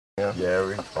Yeah,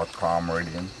 we got calm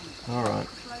meridian. Alright.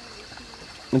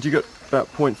 And you got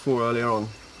about 0.4 earlier on?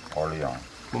 Early on.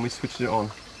 When we switched it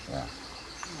on? Yeah.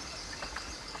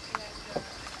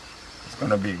 It's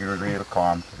gonna be real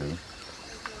calm today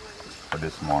for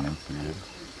this morning period.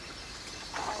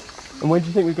 And when do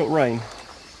you think we've got rain?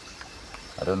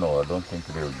 I don't know, I don't think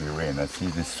there will be rain. I see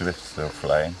the swifts still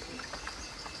flying.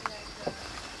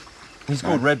 He's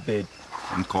called Redbeard.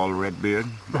 I'm called Redbeard.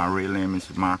 My real name is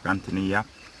Mark Anthony Yhap.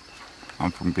 I'm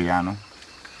from Guyana,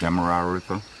 Demerara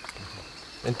River.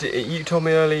 And you told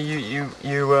me earlier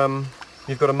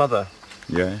you've got a mother.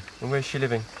 Yeah. And where's she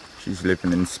living? She's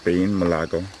living in Spain,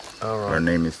 Malaga. Oh, right. Her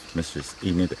name is Mrs.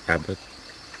 Enid Abbott.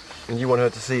 And you want her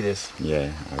to see this?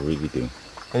 Yeah, I really do.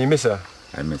 And you miss her?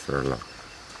 I miss her a lot.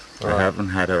 Right. I haven't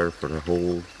had her for the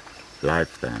whole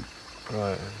lifetime.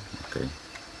 Right. Okay.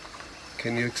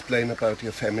 Can you explain about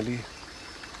your family?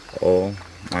 Oh,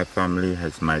 my family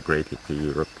has migrated to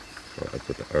Europe at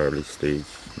the early stage,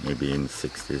 maybe in the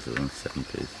 60s or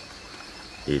 70s.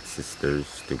 8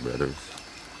 sisters, 2 brothers.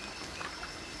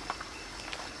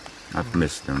 I've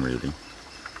missed them really.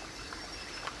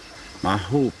 My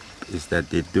hope is that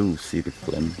they do see the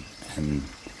film and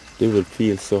they will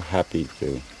feel so happy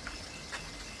to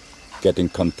get in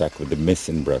contact with the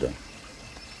missing brother,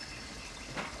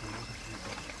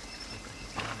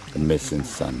 the missing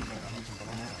son,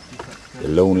 the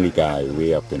lonely guy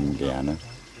way up in Guyana.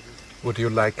 Would you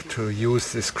like to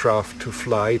use this craft to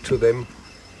fly to them?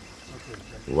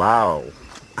 Wow,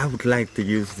 I would like to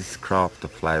use this craft to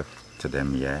fly to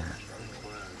them, yeah.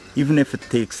 Even if it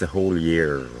takes a whole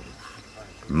year or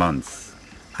months,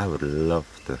 I would love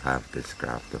to have this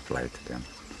craft to fly to them.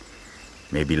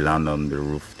 Maybe land on the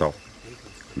rooftop,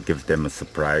 give them a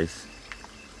surprise,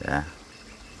 yeah.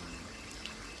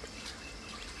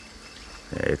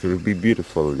 Yeah, it would be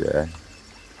beautiful, yeah,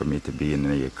 for me to be in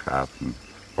an aircraft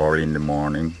or in the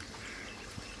morning.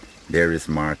 There is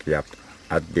Mark Yhap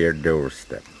at their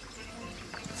doorstep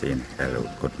saying hello,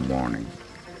 good morning,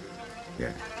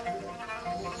 yeah.